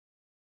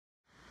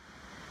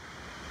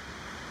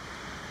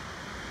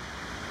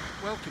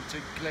Welcome to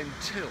Glen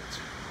Tilt.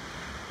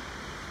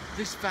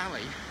 This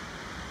valley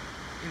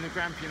in the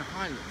Grampian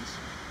Highlands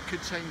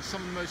contains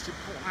some of the most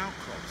important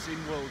outcrops in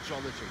world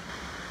geology,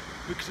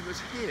 because it was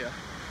here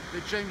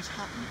that James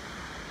Hutton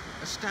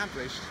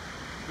established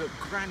that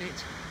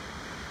granite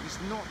is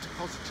not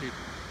deposited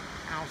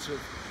out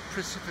of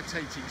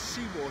precipitating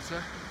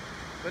seawater,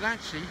 but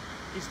actually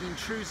is an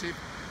intrusive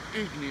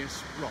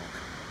igneous rock.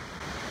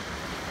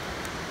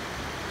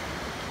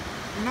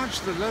 Much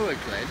to the lower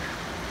glen,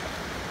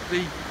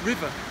 the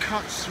river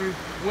cuts through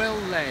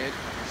well-layered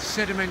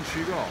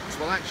sedimentary rocks.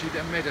 Well, actually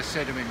they're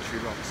meta-sedimentary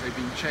rocks. They've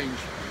been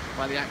changed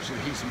by the action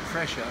of heat and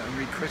pressure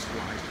and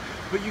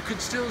recrystallised. But you can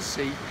still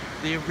see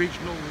the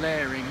original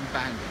layering and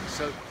banding.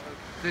 So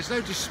there's no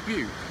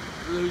dispute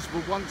that those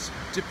were once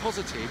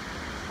deposited,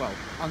 well,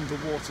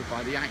 underwater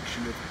by the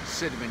action of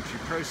sedimentary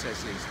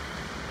processes.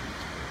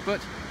 But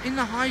in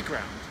the high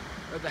ground,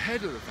 at the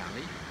head of the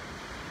valley,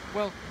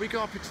 well, we go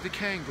up into the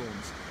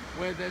cairngorms,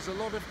 where there's a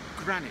lot of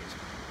granite.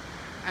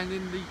 And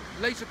in the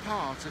later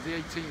part of the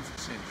 18th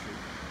century,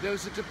 there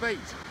was a debate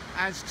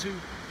as to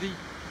the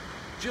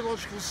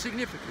geological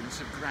significance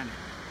of granite.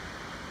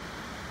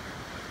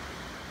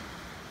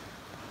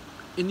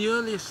 In the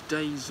earliest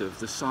days of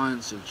the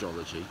science of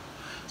geology,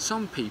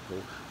 some people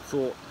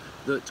thought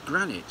that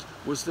granite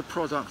was the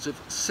product of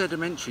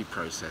sedimentary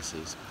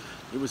processes.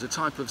 It was a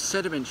type of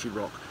sedimentary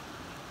rock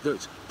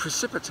that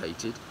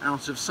precipitated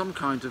out of some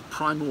kind of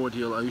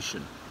primordial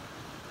ocean.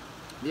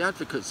 The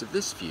advocates of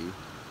this view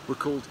were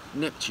called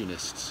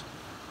Neptunists.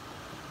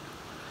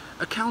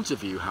 A counter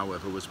view,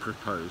 however, was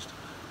proposed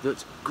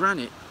that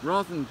granite,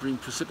 rather than being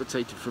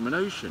precipitated from an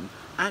ocean,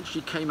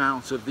 actually came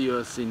out of the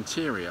Earth's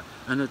interior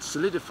and had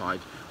solidified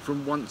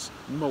from once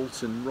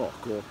molten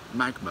rock or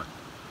magma.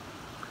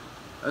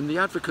 And the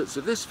advocates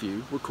of this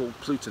view were called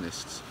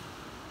Plutonists.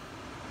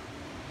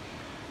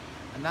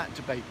 And that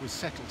debate was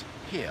settled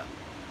here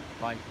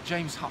by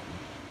James Hutton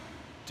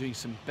doing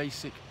some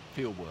basic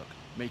fieldwork,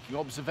 making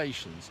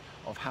observations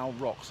of how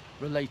rocks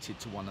related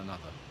to one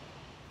another.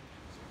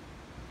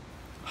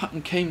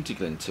 Hutton came to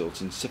Glen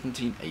Tilt in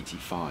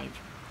 1785.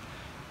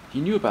 He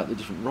knew about the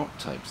different rock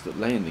types that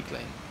lay in the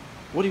glen.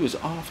 What he was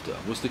after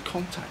was the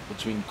contact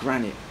between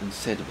granite and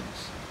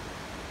sediments.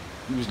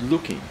 He was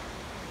looking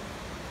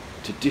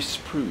to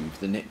disprove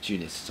the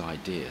Neptunists'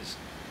 ideas.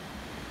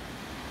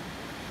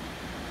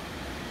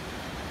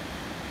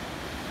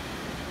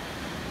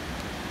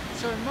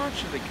 So in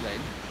much of the glen,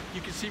 you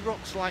can see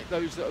rocks like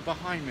those that are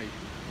behind me,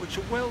 which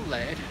are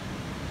well-layered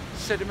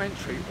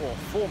sedimentary or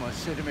former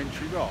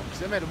sedimentary rocks.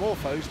 They're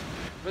metamorphosed,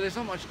 but there's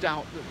not much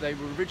doubt that they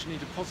were originally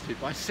deposited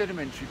by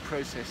sedimentary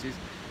processes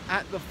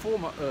at the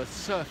former Earth's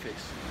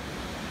surface.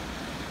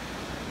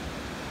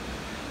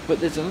 But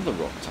there's another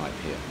rock type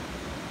here.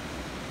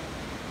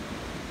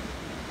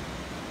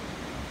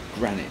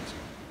 Granite.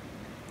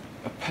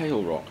 A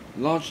pale rock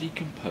largely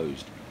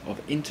composed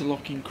of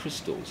interlocking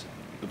crystals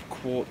of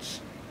quartz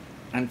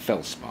and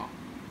feldspar.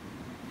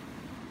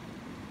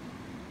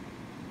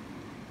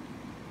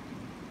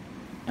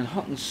 And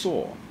Hutton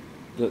saw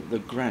that the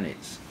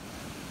granites,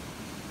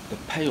 the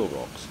pale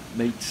rocks,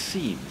 made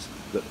seams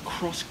that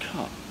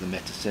cross-cut the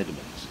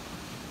metasediments.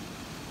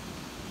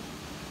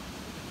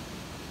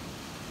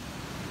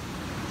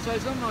 So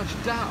there's not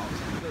much doubt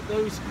that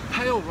those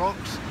pale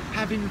rocks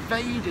have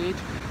invaded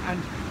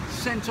and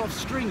sent off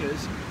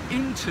stringers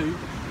into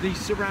the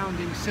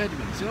surrounding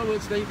sediments. In other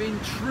words, they've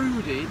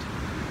intruded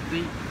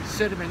the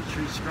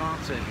sedimentary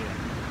strata here.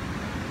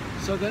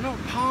 So they're not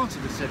part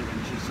of the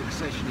sedimentary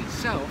succession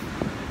itself,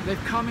 they've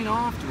come in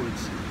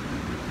afterwards.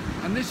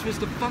 And this was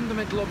the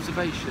fundamental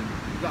observation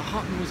that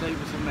Hutton was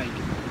able to make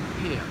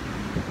here.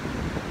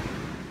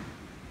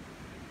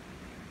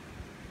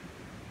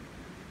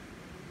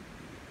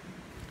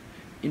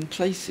 In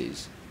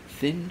places,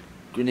 thin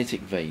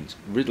granitic veins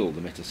riddle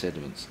the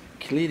metasediments,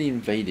 clearly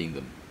invading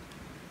them,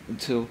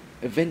 until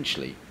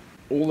eventually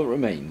all that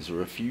remains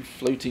are a few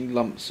floating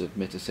lumps of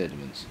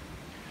metasediments.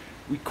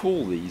 We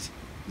call these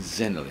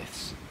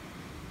xenoliths,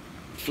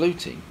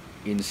 floating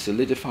in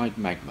solidified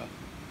magma,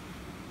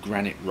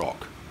 granite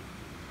rock.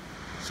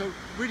 So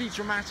really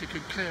dramatic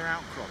and clear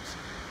outcrops,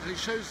 and it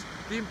shows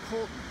the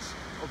importance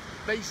of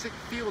basic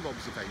field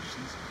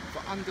observations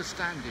for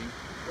understanding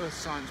earth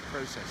science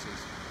processes.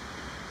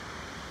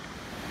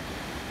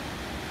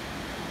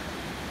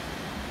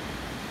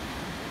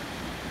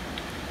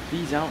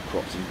 These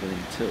outcrops in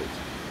Glen Tilt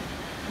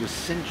were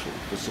central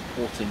for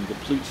supporting the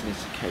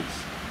Plutonist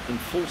case and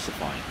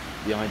falsifying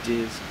the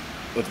ideas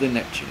of the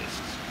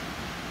Neptunists.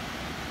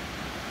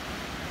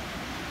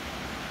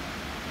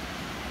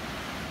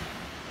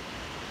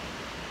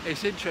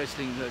 It's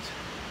interesting that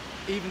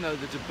even though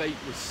the debate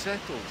was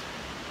settled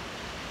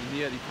in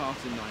the early part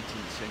of the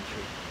 19th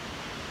century,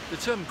 the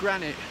term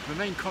granite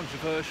remained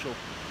controversial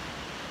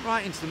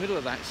right into the middle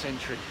of that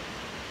century,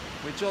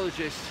 with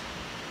geologists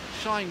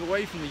shying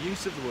away from the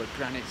use of the word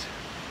granite,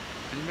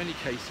 and in many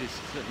cases,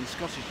 certainly in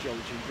Scottish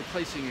geology,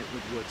 replacing it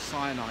with the word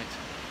syenite.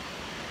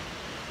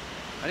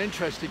 An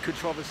interesting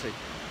controversy.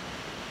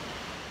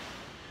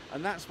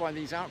 And that's why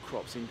these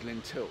outcrops in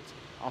Glen Tilt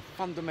are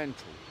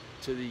fundamental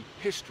to the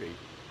history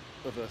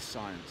of Earth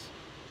science.